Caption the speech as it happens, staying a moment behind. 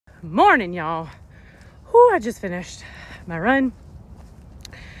Morning, y'all. I just finished my run.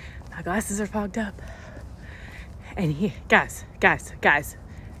 My glasses are fogged up. And guys,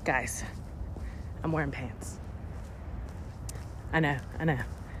 I'm wearing pants. I know.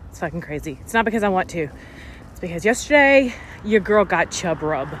 It's fucking crazy. It's not because I want to. It's because yesterday, your girl got chub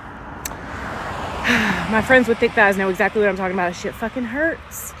rub. My friends with thick thighs know exactly what I'm talking about. Shit fucking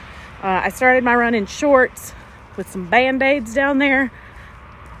hurts. I started my run in shorts with some Band-Aids down there.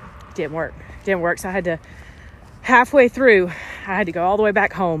 Didn't work. So I had to, halfway through, I had to go all the way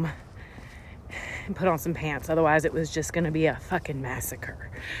back home and put on some pants. Otherwise, it was just going to be a fucking massacre.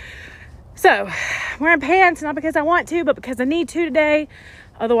 So, I'm wearing pants, not because I want to, but because I need to today.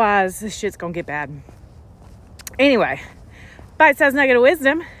 Otherwise, this shit's going to get bad. Anyway, bite-sized nugget of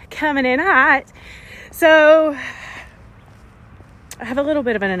wisdom coming in hot. So, I have a little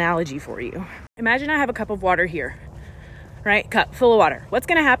bit of an analogy for you. Imagine I have a cup of water here, right? Cup full of water. What's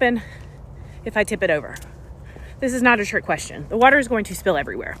going to happen if I tip it over? This is not a trick question. The water is going to spill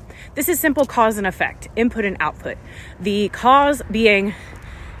everywhere. This is simple cause and effect, input and output. The cause being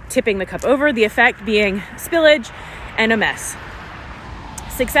tipping the cup over, the effect being spillage and a mess.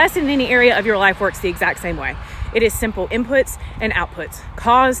 Success in any area of your life works the exact same way. It is simple inputs and outputs,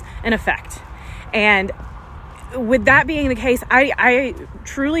 cause and effect. And with that being the case, I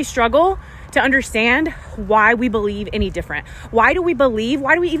truly struggle to understand why we believe any different. Why do we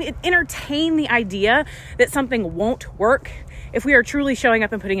even entertain the idea that something won't work if we are truly showing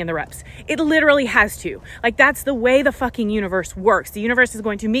up and putting in the reps? It literally has to. Like, that's the way the fucking universe works. The universe is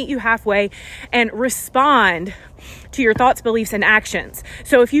going to meet you halfway and respond to your thoughts, beliefs, and actions.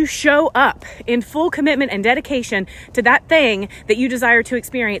 So if you show up in full commitment and dedication to that thing that you desire to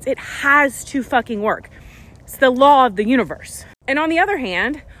experience, it has to fucking work. It's the law of the universe. And on the other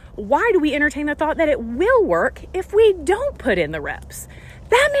hand, why do we entertain the thought that it will work if we don't put in the reps?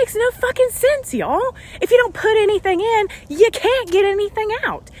 That makes no fucking sense, y'all. If you don't put anything in, you can't get anything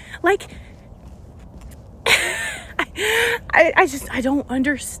out. Like, I don't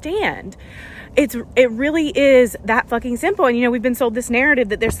understand. It really is that fucking simple. And, we've been sold this narrative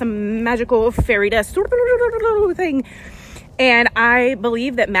that there's some magical fairy dust thing. And I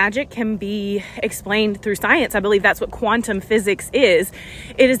believe that magic can be explained through science. I believe that's what quantum physics is.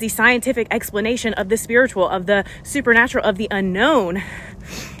 It is the scientific explanation of the spiritual, of the supernatural, of the unknown.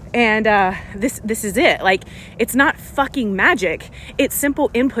 And this is it. Like, it's not fucking magic. It's simple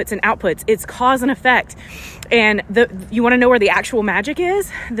inputs and outputs. It's cause and effect. And you want to know where the actual magic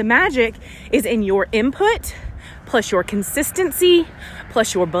is? The magic is in your input, plus your consistency,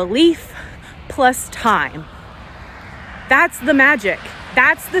 plus your belief, plus time. That's the magic.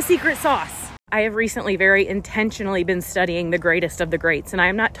 That's the secret sauce. I have recently very intentionally been studying the greatest of the greats. And I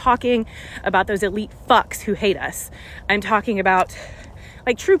am not talking about those elite fucks who hate us. I'm talking about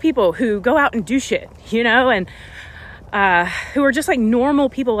like true people who go out and do shit, and who are just like normal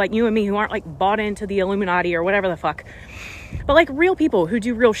people like you and me who aren't like bought into the Illuminati or whatever the fuck. But like real people who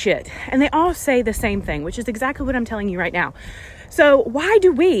do real shit. And they all say the same thing, which is exactly what I'm telling you right now. So why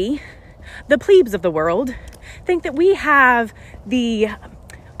do we, the plebes of the world, think that we have the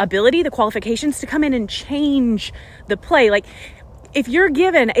ability, the qualifications to come in and change the play? Like, if you're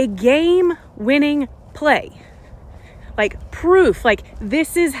given a game-winning play, like proof, like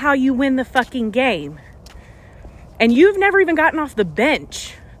this is how you win the fucking game, and you've never even gotten off the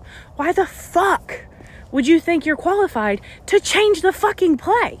bench, why the fuck would you think you're qualified to change the fucking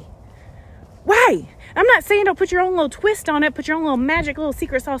play? Why? I'm not saying don't put your own little twist on it, put your own little magic, little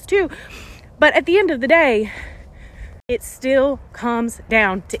secret sauce too. But at the end of the day, it still comes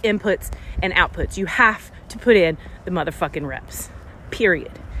down to inputs and outputs. You have to put in the motherfucking reps.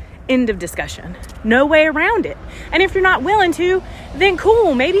 Period. End of discussion. No way around it. And if you're not willing to, then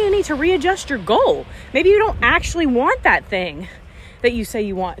cool. Maybe you need to readjust your goal. Maybe you don't actually want that thing that you say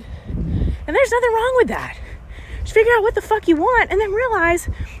you want. And there's nothing wrong with that. Just figure out what the fuck you want and then realize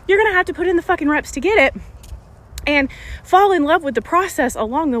you're going to have to put in the fucking reps to get it and fall in love with the process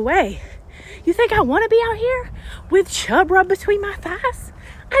along the way. You think I want to be out here with chub rub between my thighs?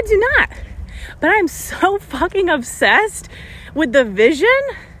 I do not. But I'm so fucking obsessed with the vision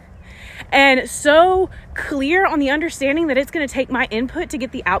and so clear on the understanding that it's going to take my input to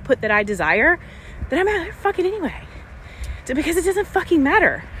get the output that I desire that I'm out here fucking anyway. Because it doesn't fucking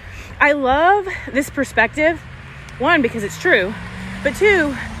matter. I love this perspective. One, because it's true. But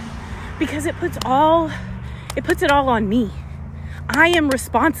two, because it puts it all on me. I am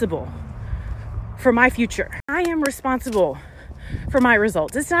responsible for my future. I am responsible for my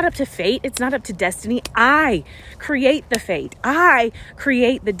results. It's not up to fate. It's not up to destiny. I create the fate. I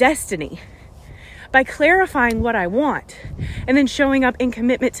create the destiny. by clarifying what I want and then showing up in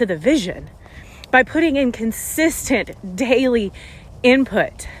commitment to the vision, by putting in consistent daily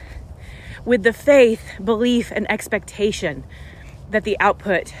input with the faith, belief, and expectation that the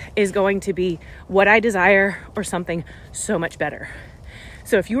output is going to be what I desire or something so much better.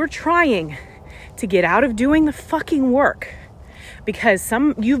 So if you are trying to get out of doing the fucking work because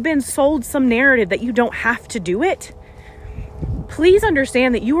you've been sold some narrative that you don't have to do it, please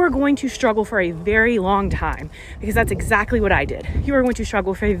understand that you are going to struggle for a very long time, because that's exactly what I did. You are going to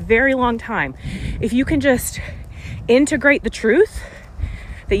struggle for a very long time. If you can just integrate the truth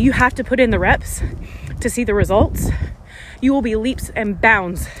that you have to put in the reps to see the results, you will be leaps and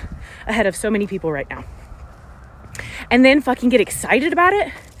bounds ahead of so many people right now. And then fucking get excited about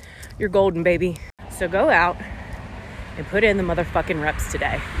it. You're golden, baby. So go out and put in the motherfucking reps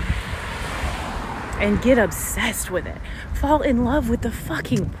today. And get obsessed with it. Fall in love with the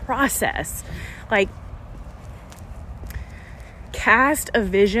fucking process. Like, cast a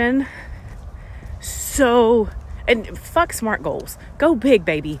vision and fuck smart goals. Go big,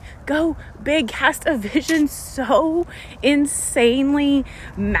 baby. Go big. Cast a vision so insanely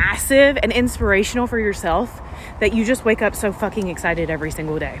massive and inspirational for yourself that you just wake up so fucking excited every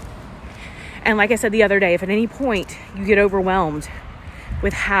single day. And like I said the other day, if at any point you get overwhelmed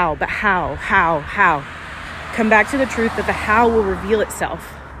with how, come back to the truth that the how will reveal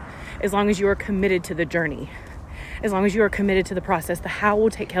itself as long as you are committed to the journey. As long as you are committed to the process, the how will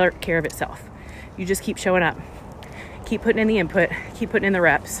take care of itself. You just keep showing up. Keep putting in the input. Keep putting in the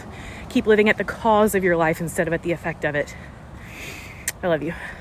reps. Keep living at the cause of your life instead of at the effect of it. I love you.